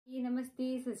नमस्ते,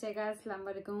 सत श्री अकाल, अस्सलाम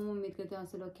वालेकुम। उम्मीद करते हैं आप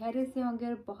सब लोग खैरियत से होंगे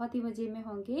और बहुत ही मजे में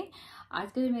होंगे। आज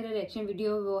का जो मेरा रिएक्शन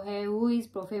वीडियो वो है who is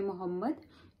prophet Mohammad,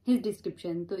 his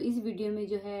description. तो इस वीडियो में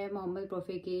जो है मोहम्मद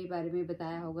प्रोफेट के बारे में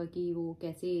बताया होगा कि वो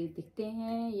कैसे दिखते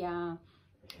हैं, या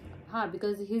हाँ,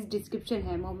 बिकॉज हिज डिस्क्रिप्शन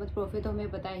है मोहम्मद प्रोफेट, तो हमें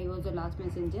पता है he was the last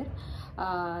messenger.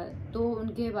 तो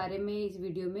उनके बारे में इस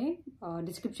वीडियो में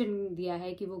डिस्क्रिप्शन दिया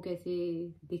है कि वो कैसे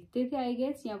दिखते थे आई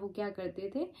गेस, या वो क्या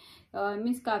करते थे।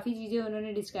 मीन्स काफ़ी चीज़ें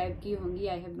उन्होंने डिस्क्राइब की होंगी।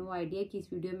 आई हैव नो आइडिया कि इस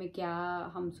वीडियो में क्या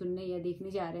हम सुनने या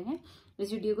देखने जा रहे हैं।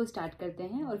 इस वीडियो को स्टार्ट करते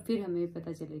हैं और फिर हमें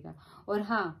पता चलेगा। और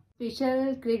हाँ,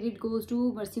 special credit goes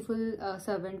to merciful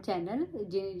servant channel,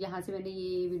 यहाँ से मैंने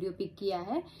ये वीडियो पिक किया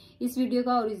है। इस वीडियो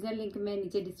का ओरिजिनल लिंक मैं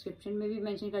नीचे डिस्क्रिप्शन में भी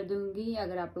मेंशन कर दूंगी।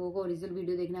 अगर आप लोगों को ओरिजिनल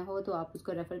वीडियो देखना हो तो आप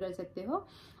उसको रेफर कर सकते हो।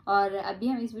 और अभी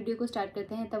हम इस वीडियो को स्टार्ट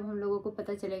करते हैं, तब हम लोगों को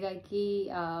पता चलेगा कि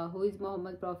हु इज़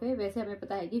मोहम्मद प्रोफेट। वैसे हमें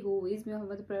पता है कि who is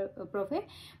Mohammad prophet,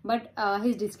 but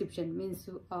his description means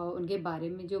उनके बारे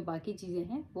में जो बाकी चीज़ें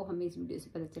हैं वो हमें इस वीडियो से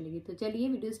पता चलेगी। तो चलिए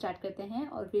वीडियो स्टार्ट करते हैं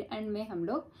और फिर एंड में हम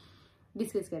लोग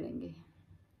डिस्कस करेंगे।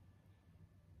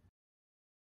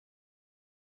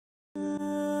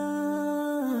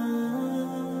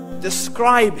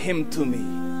 Describe him to me.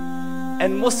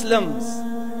 And Muslims,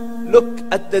 look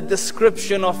at the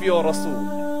description of your Rasul.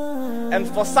 And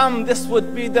for some this would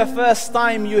be the first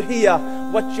time you hear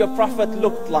what your Prophet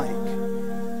looked like.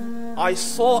 I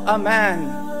saw a man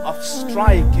of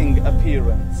striking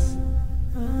appearance.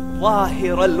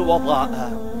 ظاهر الوضاء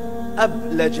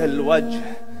أبلج الوجه,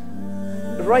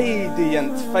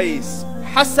 radiant face,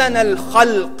 حسن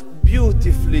الخلق,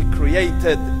 beautifully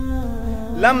created.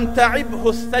 لم تعبه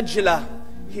الثجلة,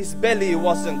 his belly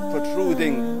wasn't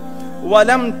protruding.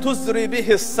 ولم تزر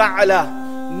به السعلة,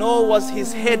 nor was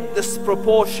his head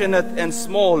disproportionate and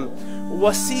small.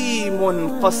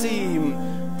 وسيم قسيم,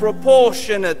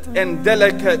 proportionate and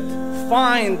delicate,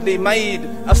 finely made,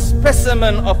 a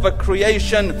specimen of a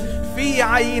creation. في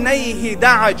عينيه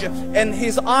دعج, in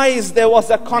his eyes there was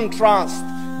a contrast.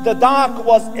 The dark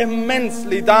was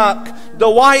immensely dark, the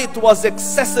white was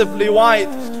excessively white.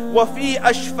 وفي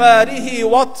أشفاره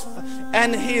وطف,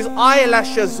 and his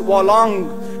eyelashes were long.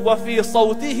 وفي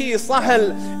صوته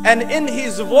صهل, and in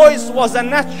his voice was a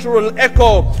natural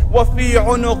echo. وفي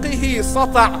عنقه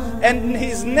سطع, and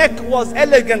his neck was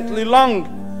elegantly long.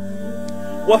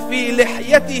 وفي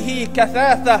لحيته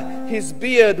كثاثة, his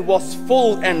beard was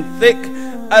full and thick.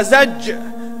 أزج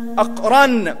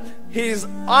أقرن, his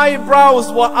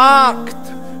eyebrows were arched,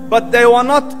 but they were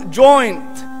not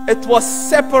joined. It was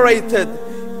separated.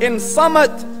 In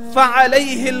summit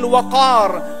فعليه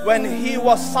الوقار, when he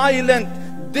was silent,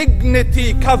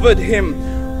 dignity covered him.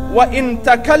 وإن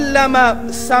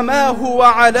تكلم سماه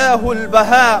وعلاه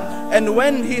البهاء, and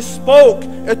when he spoke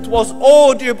it was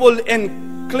audible and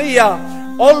clear,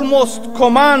 almost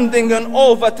commanding and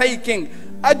overtaking.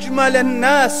 أجمل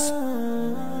الناس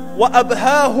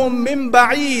وأبهاهم من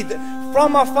بعيد,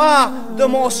 from afar the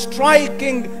most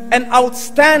striking and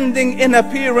outstanding in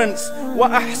appearance.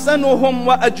 وأحسنهم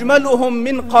وأجملهم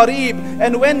من قريب,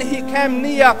 and when he came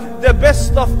near, the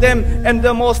best of them and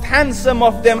the most handsome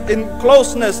of them in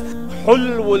closeness.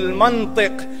 حلو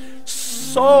المنطق,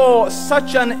 so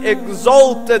such an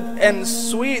exalted and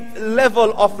sweet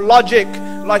level of logic.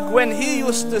 Like when he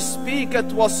used to speak,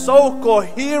 it was so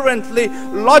coherently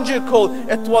logical,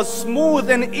 it was smooth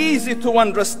and easy to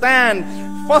understand.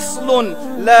 فصل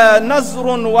لا نزر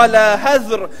ولا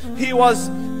هذر, he was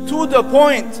to the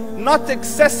point, not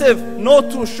excessive nor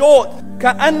too short.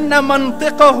 كأن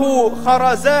منطقه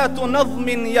خرزات نظم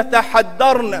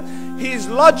يتحدرن, his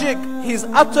logic, his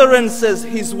utterances,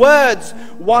 his words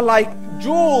were like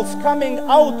jewels coming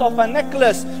out of a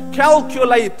necklace,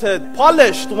 calculated,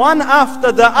 polished, one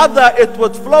after the other, it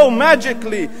would flow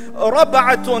magically.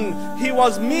 ربعة, he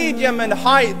was medium in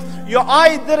height. Your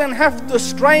eye didn't have to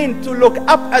strain to look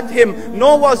up at him,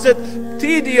 nor was it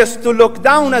tedious to look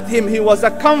down at him. He was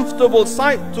a comfortable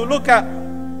sight to look at.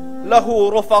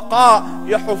 له رفقاء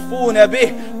يحفون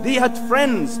به, he had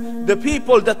friends, the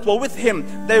people that were with him,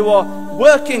 they were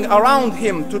working around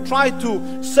him to try to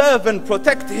serve and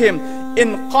protect him.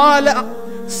 إن قال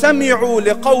سمعوا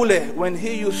لقوله, when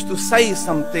he used to say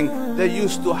something, they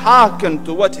used to hearken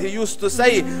to what he used to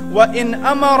say. وإن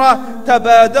أمر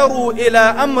تبادروا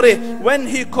إلى أمره, when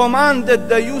he commanded,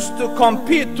 they used to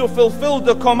compete to fulfill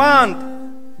the command.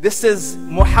 This is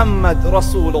Muhammad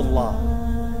Rasulullah.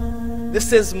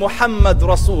 This is Muhammad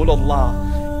Rasulullah.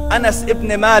 Anas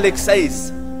ibn Malik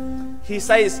says, he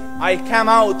says, I came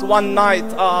out one night,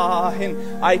 it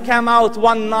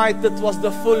was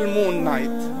the full moon night.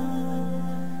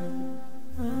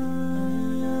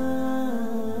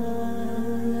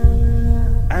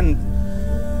 And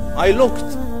I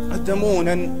looked at the moon,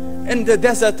 and in the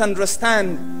desert,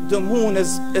 understand, the moon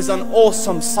is an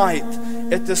awesome sight.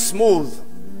 It is smooth,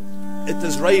 it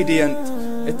is radiant,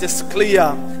 it is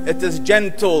clear, it is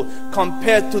gentle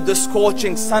compared to the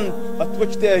scorching sun at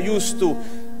which they are used to.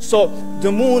 So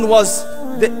the moon was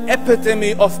the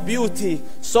epitome of beauty.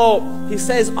 So he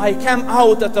says, I came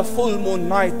out at a full moon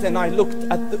night and I looked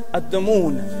at the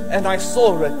moon and I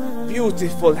saw it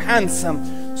beautiful,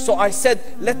 handsome. So I said,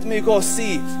 let me go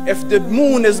see if the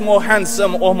moon is more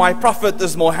handsome or my prophet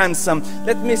is more handsome.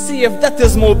 Let me see if that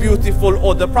is more beautiful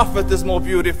or the prophet is more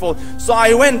beautiful. So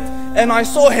I went and I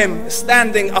saw him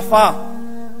standing afar.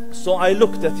 So I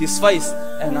looked at his face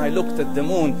and I looked at the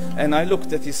moon, and I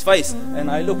looked at his face and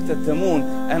I looked at the moon,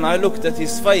 and I looked at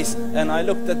his face and I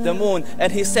looked at the moon,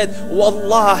 and he said,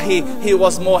 Wallahi, he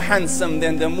was more handsome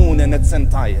than the moon in its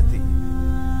entirety.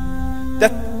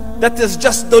 That is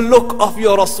just the look of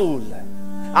your Rasul.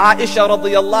 Aisha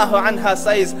radiyallahu anha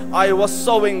says, I was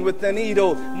sewing with the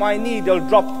needle. My needle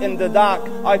dropped in the dark.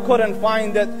 I couldn't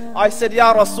find it. I said,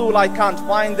 Ya Rasul, I can't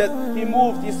find it. He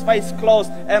moved his face close,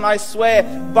 and I swear,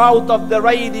 out of the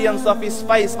radiance of his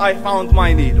face, I found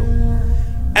my needle.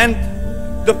 And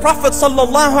the Prophet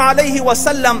sallallahu alaihi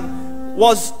wasallam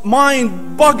was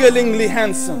mind-bogglingly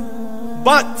handsome.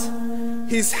 But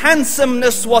his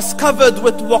handsomeness was covered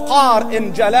with waqar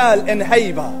and jalal and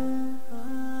hayba.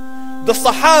 The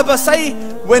Sahaba say,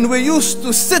 when we used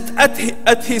to sit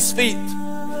at his feet,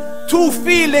 two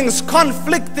feelings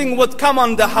conflicting would come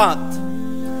on the heart.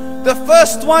 The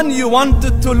first one, you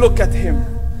wanted to look at him.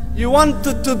 You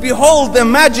wanted to behold the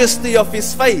majesty of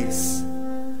his face.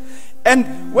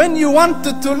 And when you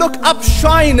wanted to look up,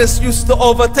 shyness used to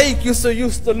overtake you, so you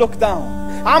used to look down.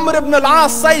 Amr ibn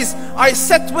al-As says, I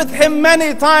sat with him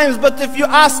many times, but if you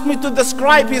ask me to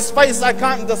describe his face, I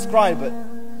can't describe it.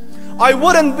 I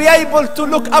wouldn't be able to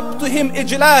look up to him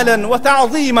ijlalan wa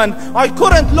ta'zeeman. I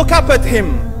couldn't look up at him.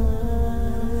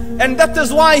 And that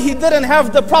is why he didn't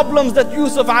have the problems that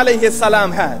Yusuf alayhi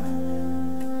salam had.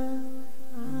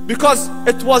 Because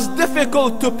it was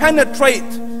difficult to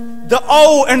penetrate the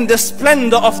awe and the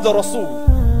splendor of the Rasul.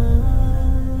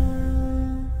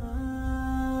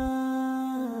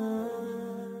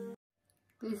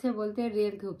 इसे बोलते हैं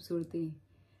real खूबसूरती।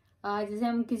 जैसे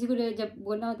हम किसी को जब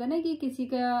बोलना होता है ना कि किसी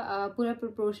का पूरा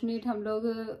प्रोपोर्शनेट, हम लोग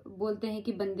बोलते हैं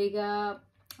कि बंदे का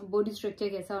बॉडी स्ट्रक्चर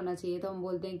कैसा होना चाहिए, तो हम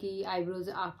बोलते हैं कि आईब्रोज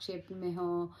आर्क शेप में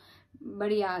हो,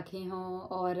 बड़ी आँखें हों,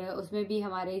 और उसमें भी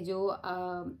हमारे जो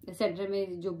सेंटर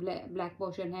में जो ब्लैक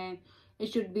पोर्शन है, it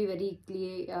should be very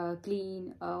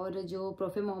clean. और जो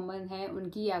प्रोफेट मोहम्मद हैं,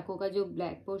 उनकी आँखों का जो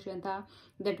ब्लैक पोर्शन था,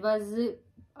 that was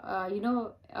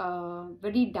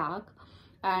very dark,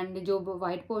 and जो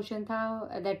वाइट पोर्शन था,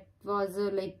 दैट वाज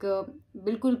लाइक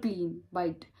बिल्कुल क्लीन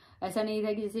वाइट। ऐसा नहीं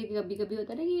था कि जैसे कभी कभी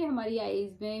होता है ना कि हमारी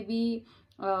आईज में भी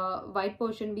वाइट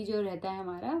पोर्शन भी जो रहता है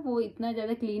हमारा, वो इतना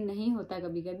ज़्यादा क्लीन नहीं होता।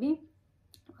 कभी कभी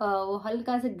वो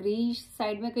हल्का सा ग्रीश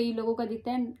साइड में कई लोगों का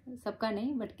दिखता है, सबका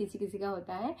नहीं, बट किसी किसी का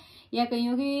होता है। या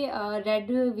कईयों की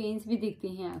रेड वेन्स भी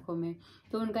दिखती हैं आंखों में,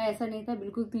 तो उनका ऐसा नहीं था,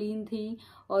 बिल्कुल क्लीन थी।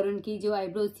 और उनकी जो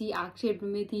आईब्रोज थी आर्क शेप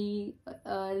में थी,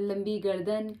 लंबी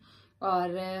गर्दन,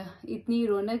 और इतनी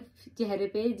रौनक चेहरे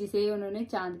पे, जिसे उन्होंने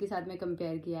चांद के साथ में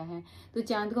कंपेयर किया है। तो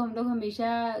चांद को हम लोग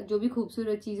हमेशा, जो भी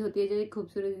खूबसूरत चीज़ होती है, जो एक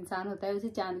खूबसूरत इंसान होता है, उसे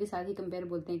चांद के साथ ही कंपेयर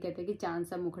बोलते हैं, कहते हैं कि चांद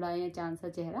सा मुखड़ा या चांद सा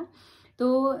चेहरा। तो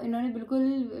इन्होंने बिल्कुल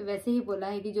वैसे ही बोला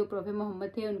है कि जो प्रोफेट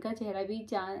मोहम्मद थे, उनका चेहरा भी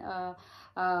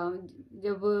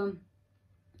जब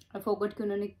फोकट के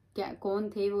उन्होंने कौन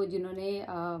थे वो, जिन्होंने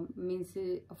मीन्स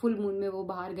फुल मून में वो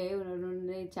बाहर गए,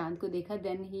 उन्होंने चांद को देखा,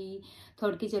 देन ही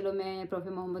थॉट कि चलो मैं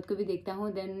प्रोफेट मोहम्मद को भी देखता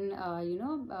हूँ। देन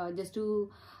जस्ट टू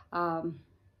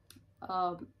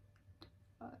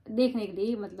देखने के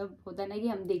लिए, मतलब होता है ना कि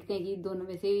हम देखते हैं कि दोनों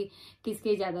में से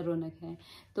किसके ज़्यादा रौनक है।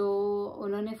 तो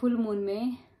उन्होंने फुल मून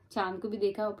में चांद को भी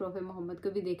देखा और प्रोफेट मोहम्मद को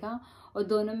भी देखा, और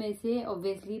दोनों में से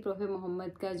ऑब्वियसली प्रोफेट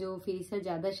मोहम्मद का जो फेस है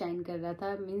ज़्यादा शाइन कर रहा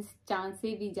था, मीन्स चांद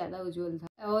से भी ज़्यादा उज्जवल था।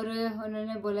 और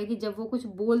उन्होंने बोला कि जब वो कुछ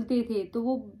बोलते थे तो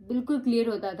वो बिल्कुल क्लियर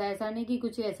होता था, ऐसा नहीं कि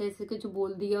कुछ ऐसे ऐसे कुछ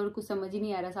बोल दिया और कुछ समझ ही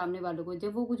नहीं आ रहा सामने वालों को।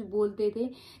 जब वो कुछ बोलते थे,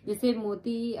 जैसे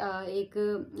मोती, एक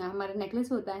हमारा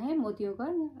नेकलेस होता है मोतियों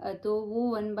का, तो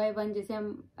वो 1 बाय 1 जैसे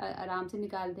हम आराम से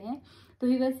निकालते हैं, तो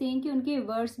ही बस सेइंग कि उनके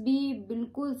वर्ड्स भी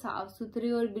बिल्कुल साफ सुथरे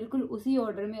और बिल्कुल उसी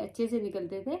ऑर्डर में अच्छे से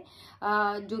निकलते थे,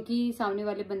 जो कि सामने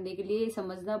वाले बंदे के लिए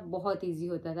समझना बहुत इजी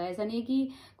होता था। ऐसा नहीं है कि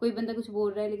कोई बंदा कुछ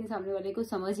बोल रहा है लेकिन सामने वाले को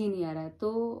समझ ही नहीं आ रहा है।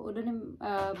 तो उन्होंने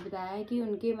बताया है कि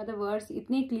उनके मतलब वर्ड्स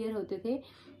इतने क्लियर होते थे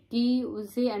कि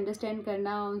उसे अंडरस्टैंड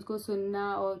करना, उसको सुनना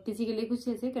और किसी के लिए कुछ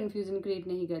ऐसे कंफ्यूजन क्रिएट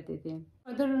नहीं करते थे।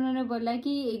 फर्दर उन्होंने बोला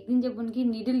कि एक दिन जब उनकी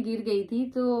नीडल गिर गई थी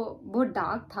तो बहुत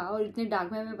डार्क था, और इतने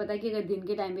डार्क में हमें पता है कि अगर दिन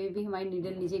के टाइम पे भी हमारी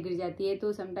नीडल नीचे गिर जाती है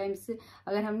तो समटाइम्स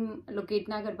अगर हम लोकेट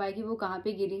ना कर पाए कि वो कहाँ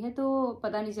पे गिरी है तो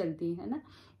पता नहीं चलती है ना।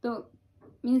 तो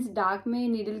मीन्स डार्क में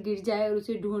नीडल गिर जाए और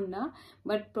उसे ढूंढना,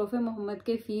 बट प्रोफेट मोहम्मद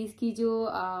के फेस की जो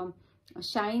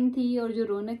शाइन थी और जो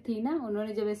रौनक थी ना,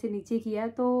 उन्होंने जब ऐसे नीचे किया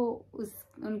तो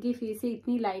उनके फेस से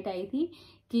इतनी लाइट आई थी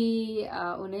कि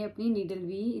उन्हें अपनी नीडल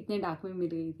भी इतने डार्क में मिल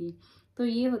गई थी। तो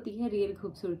ये होती है रियल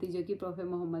खूबसूरती जो कि प्रोफेट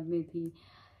मोहम्मद में थी।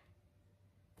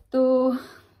 तो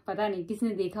पता नहीं किसने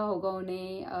देखा होगा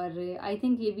उन्हें, और आई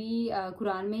थिंक ये भी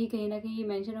कुरान में ही कहीं ना कहीं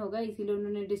मेंशन होगा, इसीलिए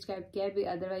उन्होंने डिस्क्राइब किया है।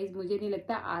 अदरवाइज मुझे नहीं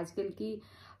लगता आजकल की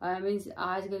मीन्स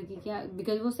आजकल की क्या,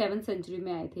 बिकॉज वो 7th सेंचुरी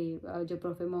में आए थे, जो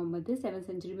प्रोफेट मोहम्मद थे 7th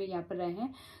सेंचुरी में यहाँ पर रहे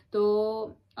हैं।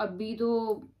 तो अभी तो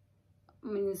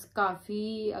मीन्स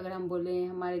काफ़ी, अगर हम बोले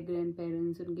हमारे ग्रैंड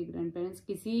पेरेंट्स, उनके ग्रैंड पेरेंट्स,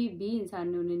 किसी भी इंसान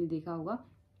ने उन्हें नहीं देखा होगा।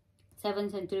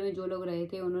 7th सेंचुरी में जो लोग रहे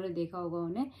थे उन्होंने देखा होगा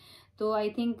उन्हें। तो I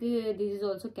think this is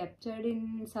also captured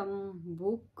in some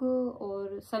book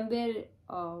और समवेयर,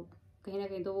 कहीं ना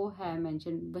कहीं तो वो है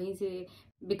मेंशन वहीं से,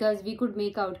 because we could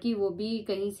make out कि वो भी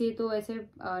कहीं से तो ऐसे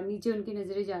नीचे उनकी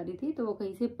नजरें जा रही थी तो वो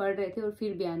कहीं से पढ़ रहे थे और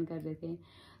फिर बयान कर रहे थे।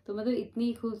 तो मतलब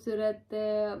इतनी खूबसूरत,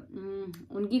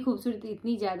 उनकी खूबसूरती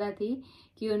इतनी ज़्यादा थी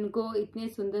कि उनको इतने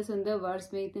सुंदर सुंदर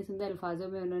वर्ड्स में, इतने सुंदर अल्फाजों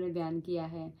में उन्होंने बयान किया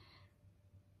है।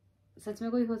 सच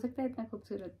में कोई हो सकता है इतना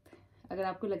खूबसूरत? अगर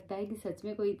आपको लगता है कि सच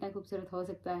में कोई इतना खूबसूरत हो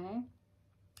सकता है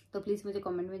तो प्लीज़ मुझे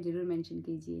कमेंट में ज़रूर मेंशन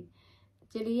कीजिए।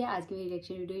 चलिए आज की मेरी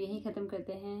रिएक्शन वीडियो यहीं ख़त्म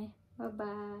करते हैं। Bye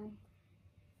bye.